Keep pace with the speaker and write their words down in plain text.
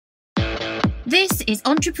This is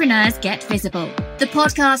Entrepreneurs Get Visible, the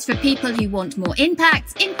podcast for people who want more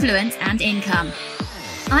impact, influence, and income.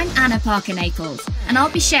 I'm Anna Parker-Naples, and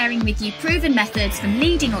I'll be sharing with you proven methods from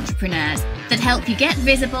leading entrepreneurs that help you get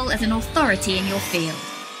visible as an authority in your field.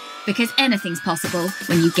 Because anything's possible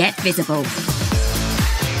when you get visible.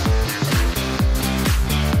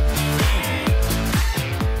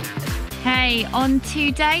 Hey, on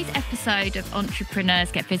today's episode of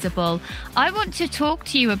Entrepreneurs Get Visible, I want to talk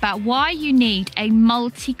to you about why you need a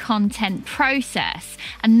multi-content process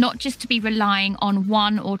and not just to be relying on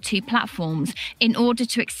one or two platforms in order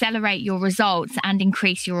to accelerate your results and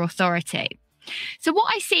increase your authority. So what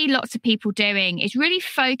I see lots of people doing is really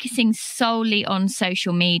focusing solely on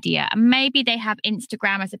social media. And maybe they have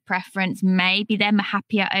Instagram as a preference. Maybe they're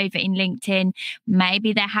happier over in LinkedIn.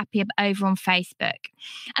 Maybe they're happier over on Facebook.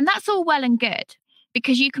 And that's all well and good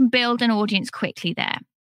because you can build an audience quickly there.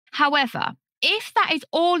 However, if that is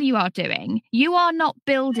all you are doing, you are not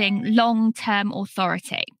building long-term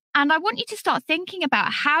authority. And I want you to start thinking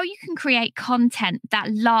about how you can create content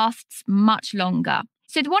that lasts much longer.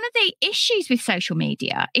 So one of the issues with social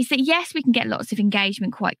media is that, yes, we can get lots of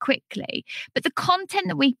engagement quite quickly, but the content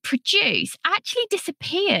that we produce actually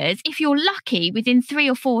disappears if you're lucky within 3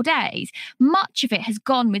 or 4 days. Much of it has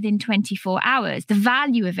gone within 24 hours. The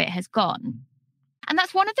value of it has gone. And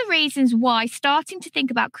that's one of the reasons why starting to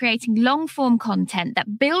think about creating long-form content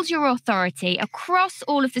that builds your authority across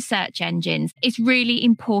all of the search engines is really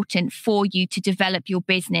important for you to develop your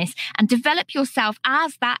business and develop yourself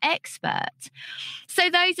as that expert. So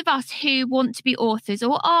those of us who want to be authors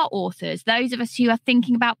or are authors, those of us who are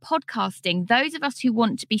thinking about podcasting, those of us who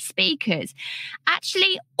want to be speakers,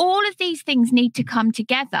 actually all of these things need to come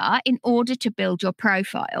together in order to build your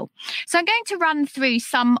profile. So I'm going to run through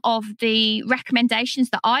some of the recommendations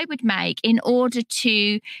that I would make in order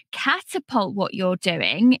to catapult what you're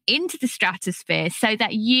doing into the stratosphere so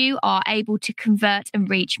that you are able to convert and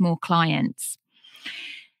reach more clients.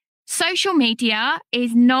 Social media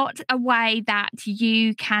is not a way that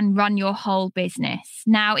you can run your whole business.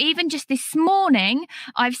 Now, even just this morning,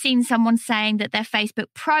 I've seen someone saying that their Facebook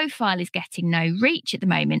profile is getting no reach at the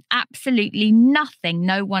moment. Absolutely nothing.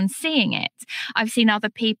 No one's seeing it. I've seen other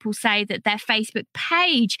people say that their Facebook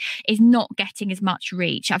page is not getting as much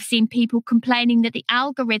reach. I've seen people complaining that the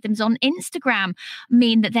algorithms on Instagram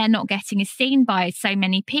mean that they're not getting as seen by so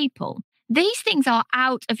many people. These things are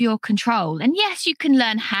out of your control. And yes, you can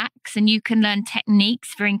learn hacks and you can learn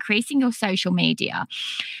techniques for increasing your social media,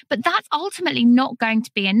 but that's ultimately not going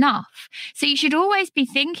to be enough. So you should always be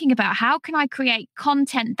thinking about how can I create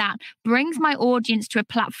content that brings my audience to a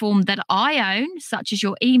platform that I own, such as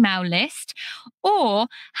your email list, or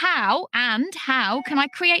how can I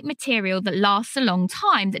create material that lasts a long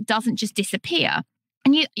time, that doesn't just disappear?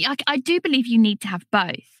 And I do believe you need to have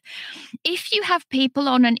both. If you have people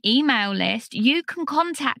on an email list, you can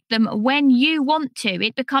contact them when you want to.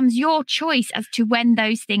 It becomes your choice as to when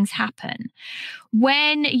those things happen.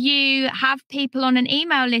 When you have people on an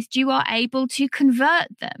email list, you are able to convert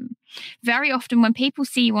them. Very often when people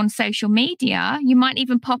see you on social media, you might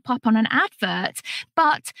even pop up on an advert,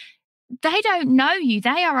 but they don't know you.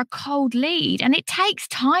 They are a cold lead, and it takes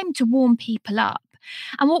time to warm people up.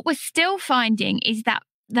 And what we're still finding is that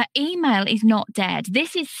the email is not dead.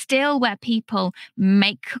 This is still where people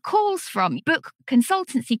make calls from, book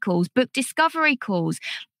consultancy calls, book discovery calls,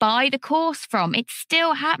 buy the course from. It's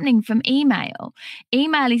still happening from email.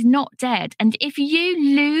 Email is not dead. And if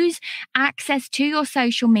you lose access to your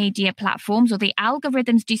social media platforms or the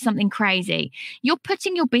algorithms do something crazy, you're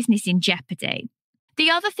putting your business in jeopardy. The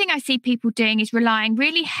other thing I see people doing is relying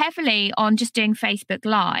really heavily on just doing Facebook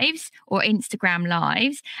Lives or Instagram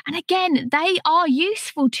Lives. And again, they are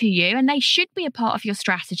useful to you and they should be a part of your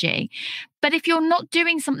strategy. But if you're not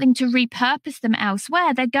doing something to repurpose them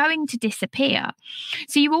elsewhere, they're going to disappear.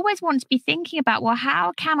 So you always want to be thinking about, well,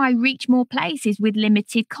 how can I reach more places with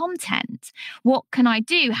limited content? What can I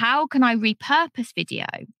do? How can I repurpose video?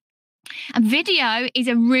 And video is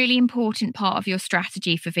a really important part of your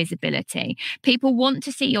strategy for visibility. People want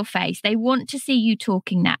to see your face. They want to see you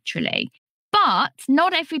talking naturally. But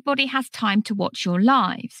not everybody has time to watch your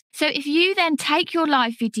lives. So if you then take your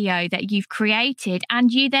live video that you've created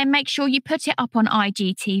and you then make sure you put it up on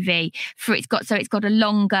IGTV it's got a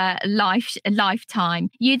longer lifetime.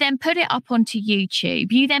 You then put it up onto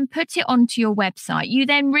YouTube. You then put it onto your website. You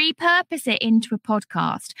then repurpose it into a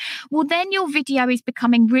podcast. Well, then your video is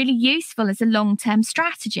becoming really useful as a long-term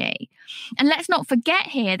strategy. And let's not forget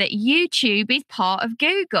here that YouTube is part of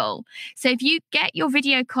Google. So if you get your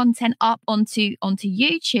video content up on onto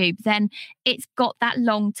YouTube, then it's got that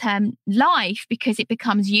long-term life because it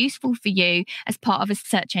becomes useful for you as part of a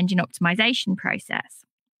search engine optimization process.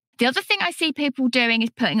 The other thing I see people doing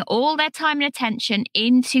is putting all their time and attention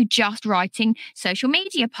into just writing social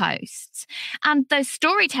media posts. And those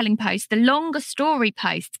storytelling posts, the longer story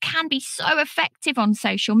posts, can be so effective on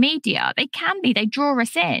social media. They can be, they draw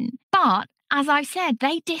us in. But as I've said,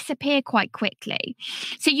 they disappear quite quickly.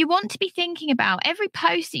 So you want to be thinking about every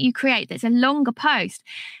post that you create that's a longer post.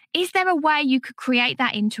 Is there a way you could create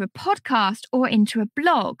that into a podcast or into a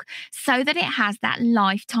blog so that it has that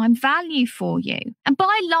lifetime value for you? And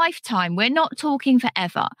by lifetime, we're not talking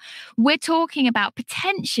forever. We're talking about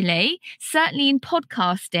potentially, certainly in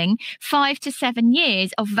podcasting, 5 to 7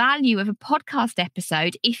 years of value of a podcast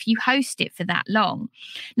episode if you host it for that long.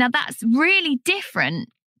 Now, that's really different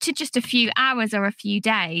to just a few hours or a few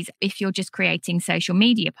days if you're just creating social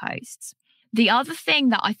media posts. The other thing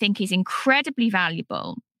that I think is incredibly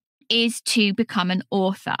valuable is to become an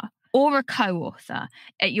author or a co-author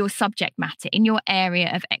at your subject matter in your area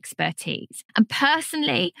of expertise. And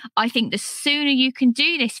personally, I think the sooner you can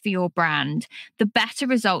do this for your brand, the better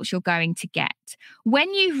results you're going to get.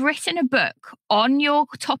 When you've written a book on your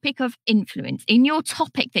topic of influence, in your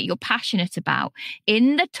topic that you're passionate about,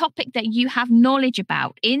 in the topic that you have knowledge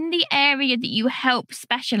about, in the area that you help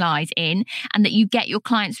specialize in and that you get your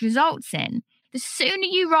clients' results in, the sooner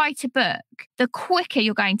you write a book, the quicker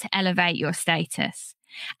you're going to elevate your status.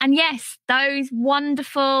 And yes, those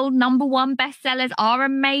wonderful #1 bestsellers are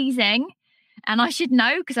amazing. And I should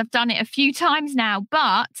know because I've done it a few times now,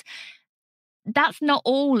 but that's not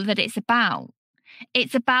all that it's about.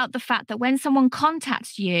 It's about the fact that when someone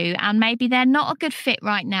contacts you and maybe they're not a good fit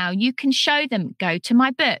right now, you can show them, go to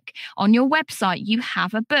my book. On your website, you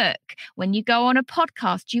have a book. When you go on a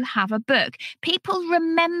podcast, you have a book. People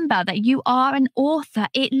remember that you are an author.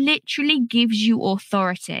 It literally gives you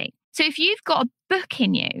authority. So if you've got a book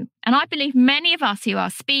in you, and I believe many of us who are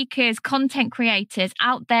speakers, content creators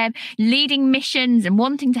out there leading missions and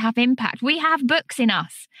wanting to have impact, we have books in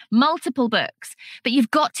us, multiple books, but you've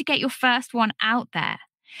got to get your first one out there.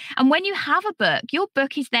 And when you have a book, your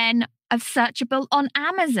book is then searchable on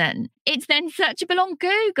Amazon. It's then searchable on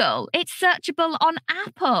Google. It's searchable on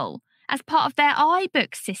Apple as part of their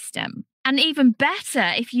iBook system. And even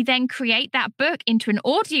better if you then create that book into an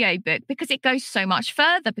audio book because it goes so much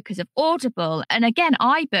further because of Audible and again,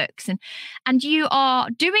 iBooks. And you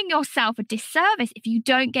are doing yourself a disservice if you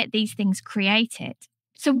don't get these things created.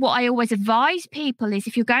 So what I always advise people is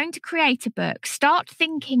if you're going to create a book, start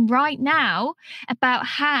thinking right now about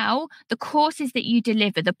how the courses that you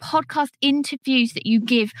deliver, the podcast interviews that you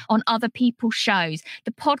give on other people's shows,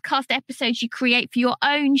 the podcast episodes you create for your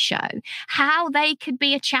own show, how they could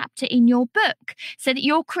be a chapter in your book so that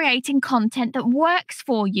you're creating content that works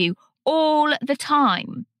for you all the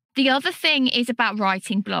time. The other thing is about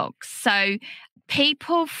writing blogs. So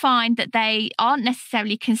people find that they aren't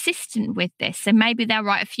necessarily consistent with this. So maybe they'll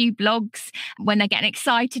write a few blogs when they're getting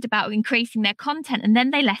excited about increasing their content and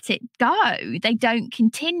then they let it go. They don't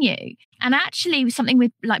continue. And actually with something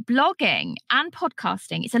with like blogging and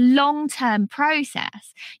podcasting, it's a long-term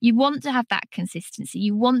process. You want to have that consistency.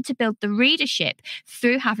 You want to build the readership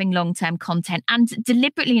through having long-term content and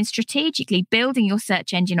deliberately and strategically building your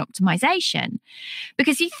search engine optimization.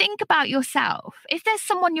 Because you think about yourself, if there's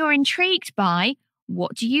someone you're intrigued by,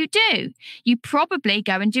 what do? You probably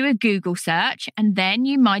go and do a Google search, and then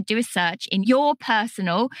you might do a search in your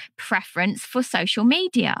personal preference for social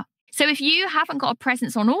media. So if you haven't got a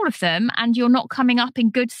presence on all of them and you're not coming up in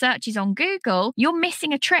good searches on Google, you're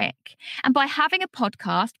missing a trick. And by having a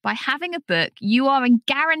podcast, by having a book, you are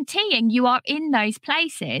guaranteeing you are in those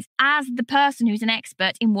places as the person who's an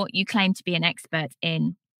expert in what you claim to be an expert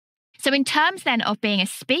in. So in terms then of being a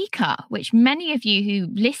speaker, which many of you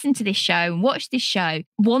who listen to this show and watch this show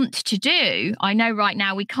want to do, I know right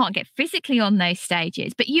now we can't get physically on those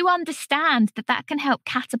stages, but you understand that that can help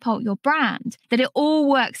catapult your brand, that it all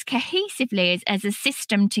works cohesively as a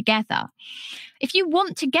system together. If you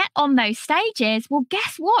want to get on those stages, well,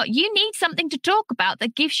 guess what? You need something to talk about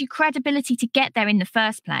that gives you credibility to get there in the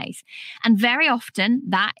first place. And very often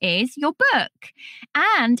that is your book.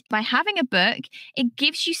 And by having a book, it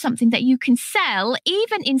gives you something that you can sell,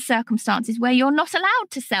 even in circumstances where you're not allowed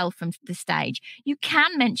to sell from the stage. You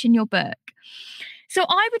can mention your book. So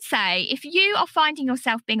I would say if you are finding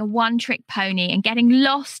yourself being a one-trick pony and getting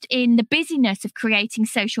lost in the busyness of creating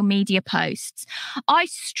social media posts, I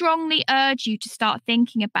strongly urge you to start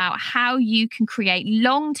thinking about how you can create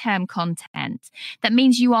long-term content that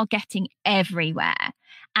means you are getting everywhere.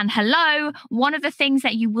 And hello, one of the things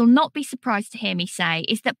that you will not be surprised to hear me say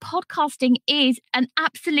is that podcasting is an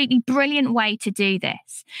absolutely brilliant way to do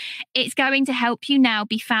this. It's going to help you now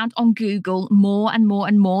be found on Google more and more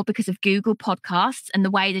and more because of Google Podcasts and the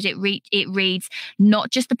way that it reads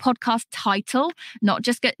not just the podcast title, not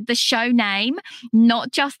just the show name,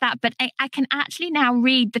 not just that, but I can actually now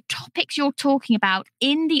read the topics you're talking about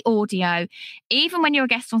in the audio, even when you're a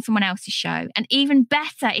guest on someone else's show, and even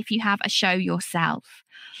better if you have a show yourself.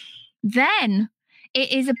 Then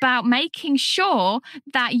it is about making sure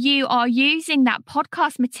that you are using that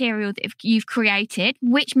podcast material that you've created,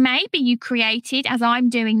 which maybe you created, as I'm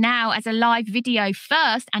doing now, as a live video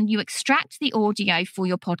first, and you extract the audio for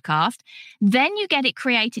your podcast. Then you get it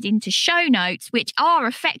created into show notes, which are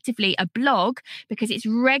effectively a blog because it's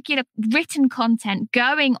regular written content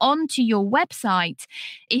going onto your website.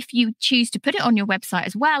 If you choose to put it on your website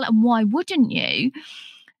as well, and why wouldn't you?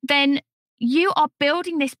 Then you are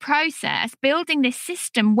building this process, building this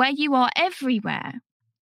system where you are everywhere.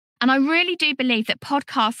 And I really do believe that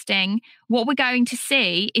podcasting, what we're going to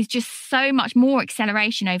see is just so much more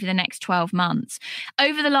acceleration over the next 12 months.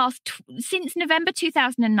 Over the since November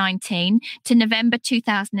 2019 to November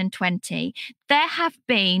 2020, there have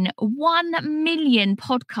been 1 million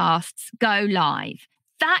podcasts go live.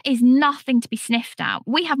 That is nothing to be sniffed at.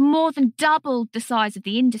 We have more than doubled the size of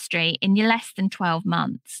the industry in less than 12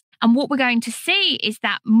 months. And what we're going to see is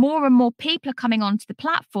that more and more people are coming onto the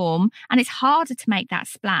platform, and it's harder to make that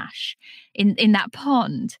splash in that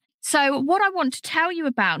pond. So what I want to tell you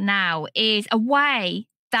about now is a way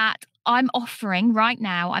that I'm offering right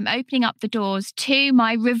now. I'm opening up the doors to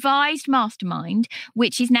my revised mastermind,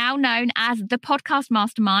 which is now known as the Podcast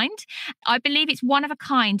Mastermind. I believe it's one of a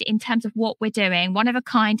kind in terms of what we're doing, one of a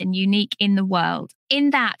kind and unique in the world. In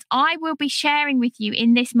that, I will be sharing with you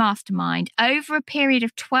in this mastermind over a period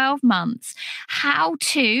of 12 months how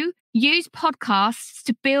to use podcasts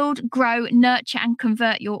to build, grow, nurture, and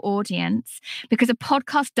convert your audience, because a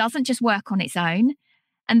podcast doesn't just work on its own.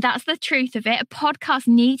 And that's the truth of it. A podcast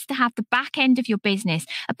needs to have the back end of your business.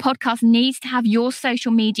 A podcast needs to have your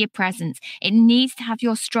social media presence. It needs to have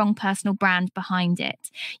your strong personal brand behind it.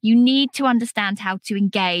 You need to understand how to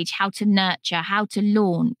engage, how to nurture, how to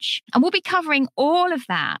launch. And we'll be covering all of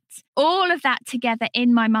that together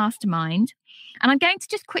in my mastermind. And I'm going to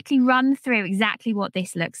just quickly run through exactly what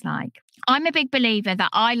this looks like. I'm a big believer that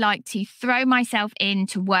I like to throw myself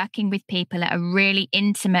into working with people at a really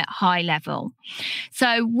intimate, high level.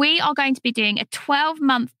 So we are going to be doing a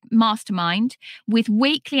 12-month mastermind with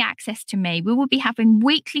weekly access to me. We will be having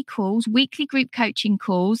weekly calls, weekly group coaching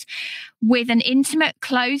calls with an intimate,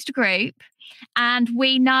 closed group. And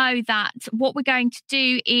we know that what we're going to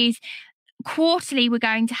do is quarterly, we're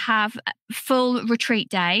going to have full retreat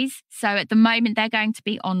days. So at the moment, they're going to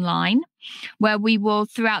be online, where we will,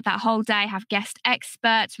 throughout that whole day, have guest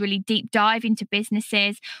experts, really deep dive into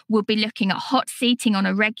businesses. We'll be looking at hot seating on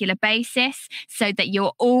a regular basis so that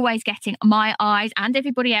you're always getting my eyes and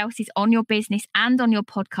everybody else's on your business and on your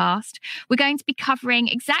podcast. We're going to be covering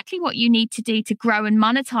exactly what you need to do to grow and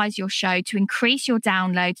monetize your show, to increase your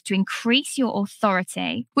downloads, to increase your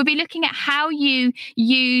authority. We'll be looking at how you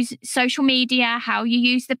use social media, how you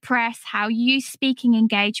use the press, how you use speaking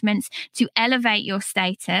engagements to elevate your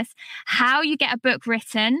status, how you get a book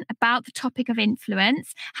written about the topic of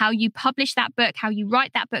influence, how you publish that book, how you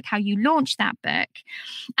write that book, how you launch that book.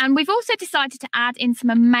 And we've also decided to add in some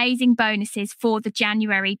amazing bonuses for the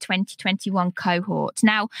January 2021 cohort.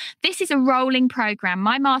 Now, this is a rolling program.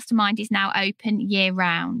 My mastermind is now open year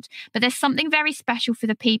round, but there's something very special for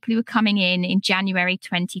the people who are coming in January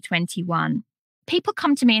 2021. People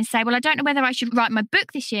come to me and say, well, I don't know whether I should write my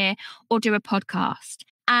book this year or do a podcast.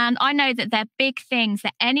 And I know that they're big things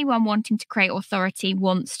that anyone wanting to create authority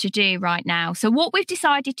wants to do right now. So what we've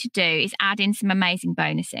decided to do is add in some amazing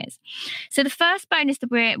bonuses. So the first bonus that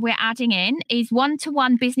we're adding in is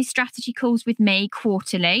one-to-one business strategy calls with me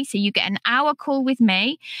quarterly. So you get an hour call with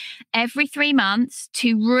me every 3 months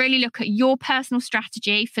to really look at your personal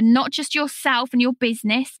strategy for not just yourself and your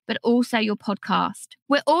business, but also your podcast.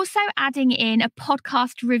 We're also adding in a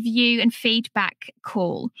podcast review and feedback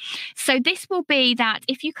call. So this will be that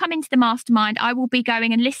if you come into the mastermind, I will be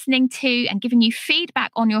going and listening to and giving you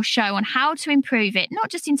feedback on your show on how to improve it, not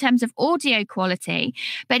just in terms of audio quality,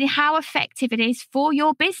 but in how effective it is for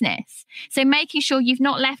your business. So making sure you've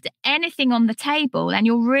not left anything on the table and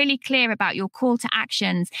you're really clear about your call to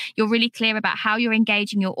actions. You're really clear about how you're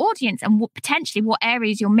engaging your audience and potentially what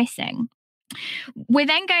areas you're missing. We're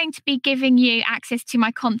then going to be giving you access to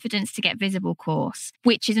my Confidence to Get Visible course,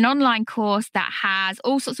 which is an online course that has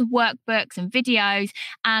all sorts of workbooks and videos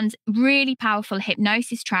and really powerful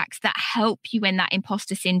hypnosis tracks that help you when that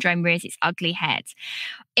imposter syndrome rears its ugly head.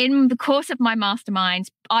 In the course of my masterminds,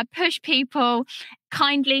 I push people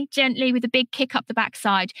kindly, gently, with a big kick up the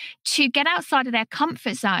backside to get outside of their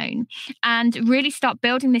comfort zone and really start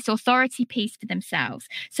building this authority piece for themselves.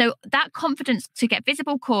 So that Confidence to Get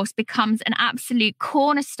Visible course becomes an absolute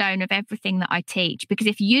cornerstone of everything that I teach. Because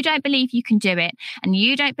if you don't believe you can do it and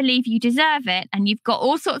you don't believe you deserve it and you've got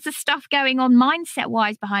all sorts of stuff going on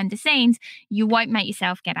mindset-wise behind the scenes, you won't make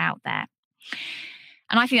yourself get out there.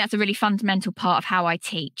 And I think that's a really fundamental part of how I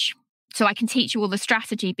teach. So I can teach you all the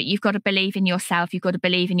strategy, but you've got to believe in yourself. You've got to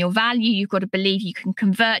believe in your value. You've got to believe you can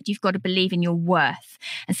convert. You've got to believe in your worth.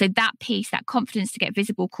 And so that piece, that Confidence to Get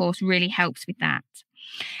Visible course really helps with that.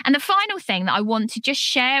 And the final thing that I want to just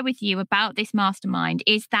share with you about this mastermind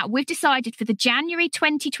is that we've decided for the January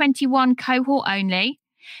 2021 cohort only,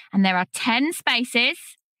 and there are 10 spaces,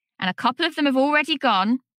 and a couple of them have already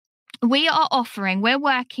gone. We're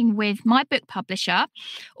working with my book publisher,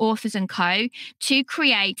 Authors & Co., to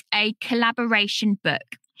create a collaboration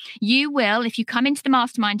book. You will, if you come into the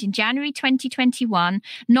mastermind in January 2021,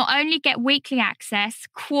 not only get weekly access,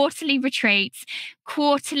 quarterly retreats,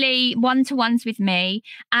 quarterly one-to-ones with me,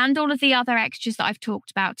 and all of the other extras that I've talked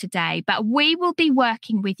about today, but we will be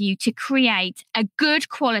working with you to create a good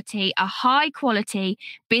quality, a high quality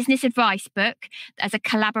business advice book as a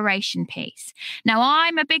collaboration piece. Now,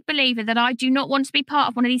 I'm a big believer that I do not want to be part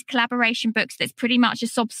of one of these collaboration books that's pretty much a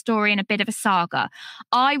sob story and a bit of a saga.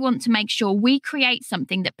 I want to make sure we create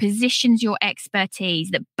something that positions your expertise,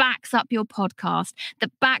 that backs up your podcast,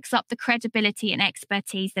 that backs up the credibility and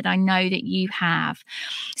expertise that I know that you have.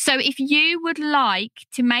 So if you would like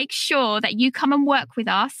to make sure that you come and work with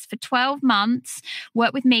us for 12 months,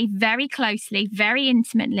 work with me very closely, very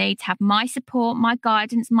intimately, to have my support, my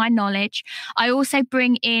guidance, my knowledge. I also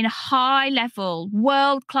bring in high-level,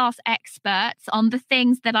 world-class experts on the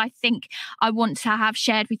things that I think I want to have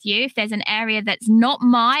shared with you. If there's an area that's not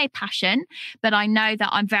my passion, but I know that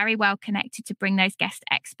I'm very well connected to bring those guest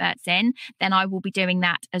experts in, then I will be doing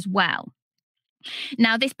that as well.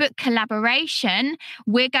 Now, this book collaboration,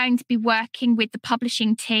 we're going to be working with the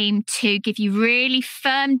publishing team to give you really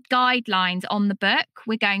firm guidelines on the book.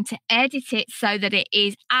 We're going to edit it so that it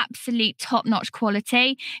is absolute top-notch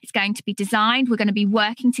quality. It's going to be designed. We're going to be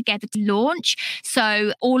working together to launch.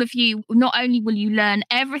 So all of you, not only will you learn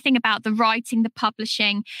everything about the writing, the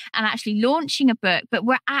publishing, and actually launching a book, but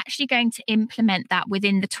we're actually going to implement that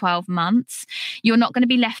within the 12 months. You're not going to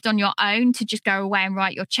be left on your own to just go away and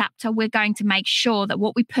write your chapter. We're going to make sure that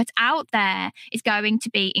what we put out there is going to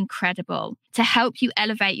be incredible to help you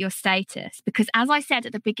elevate your status. Because as I said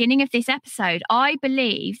at the beginning of this episode, I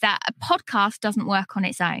believe that a podcast doesn't work on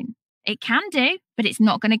its own. It can do, but it's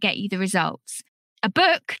not going to get you the results. A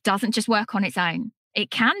book doesn't just work on its own.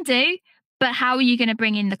 It can do, but how are you going to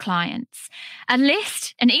bring in the clients? An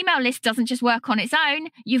email list doesn't just work on its own.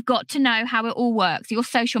 You've got to know how it all works. Your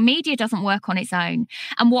social media doesn't work on its own.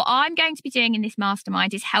 And what I'm going to be doing in this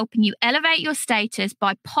mastermind is helping you elevate your status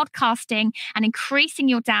by podcasting and increasing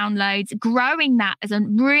your downloads, growing that as a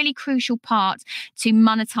really crucial part to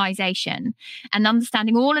monetization and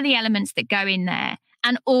understanding all of the elements that go in there.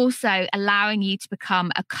 And also allowing you to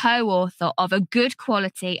become a co-author of a good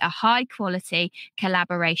quality, a high quality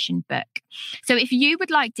collaboration book. So if you would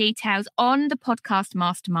like details on the Podcast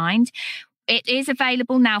Mastermind, it is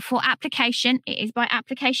available now for application. It is by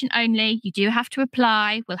application only. You do have to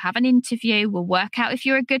apply. We'll have an interview. We'll work out if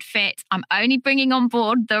you're a good fit. I'm only bringing on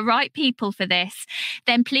board the right people for this.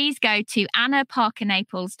 Then please go to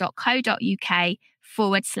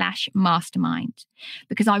annaparkernaples.co.uk/mastermind,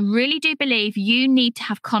 because I really do believe you need to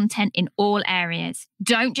have content in all areas.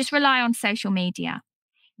 Don't just rely on social media.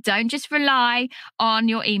 Don't just rely on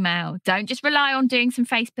your email. Don't just rely on doing some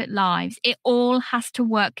Facebook Lives. It all has to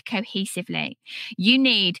work cohesively. You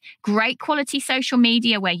need great quality social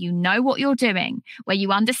media where you know what you're doing, where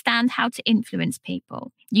you understand how to influence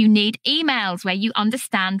people. You need emails where you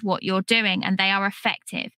understand what you're doing and they are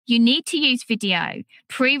effective. You need to use video,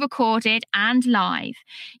 pre-recorded and live.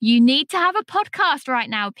 You need to have a podcast right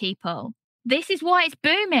now, people. This is why it's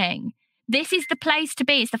booming. This is the place to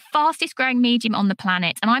be. It's the fastest growing medium on the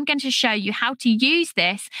planet. And I'm going to show you how to use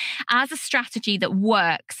this as a strategy that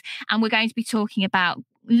works. And we're going to be talking about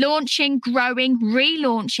launching, growing,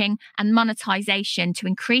 relaunching, and monetization to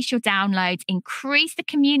increase your downloads, increase the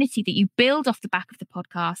community that you build off the back of the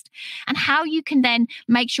podcast, and how you can then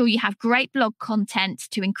make sure you have great blog content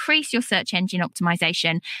to increase your search engine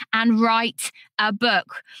optimization and write a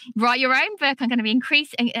book. Write your own book. I'm going to be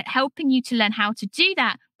helping you to learn how to do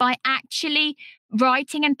that by actually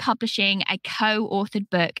writing and publishing a co-authored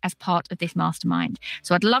book as part of this mastermind.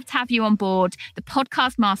 So I'd love to have you on board the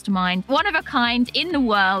Podcast Mastermind, one of a kind in the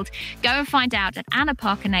world. Go and find out at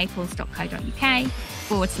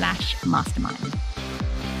annaparkernaples.co.uk/mastermind.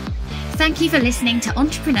 Thank you for listening to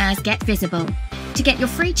Entrepreneurs Get Visible. To get your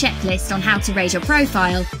free checklist on how to raise your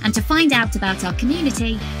profile and to find out about our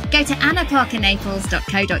community, go to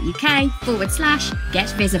annaparkernaples.co.uk/get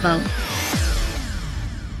visible.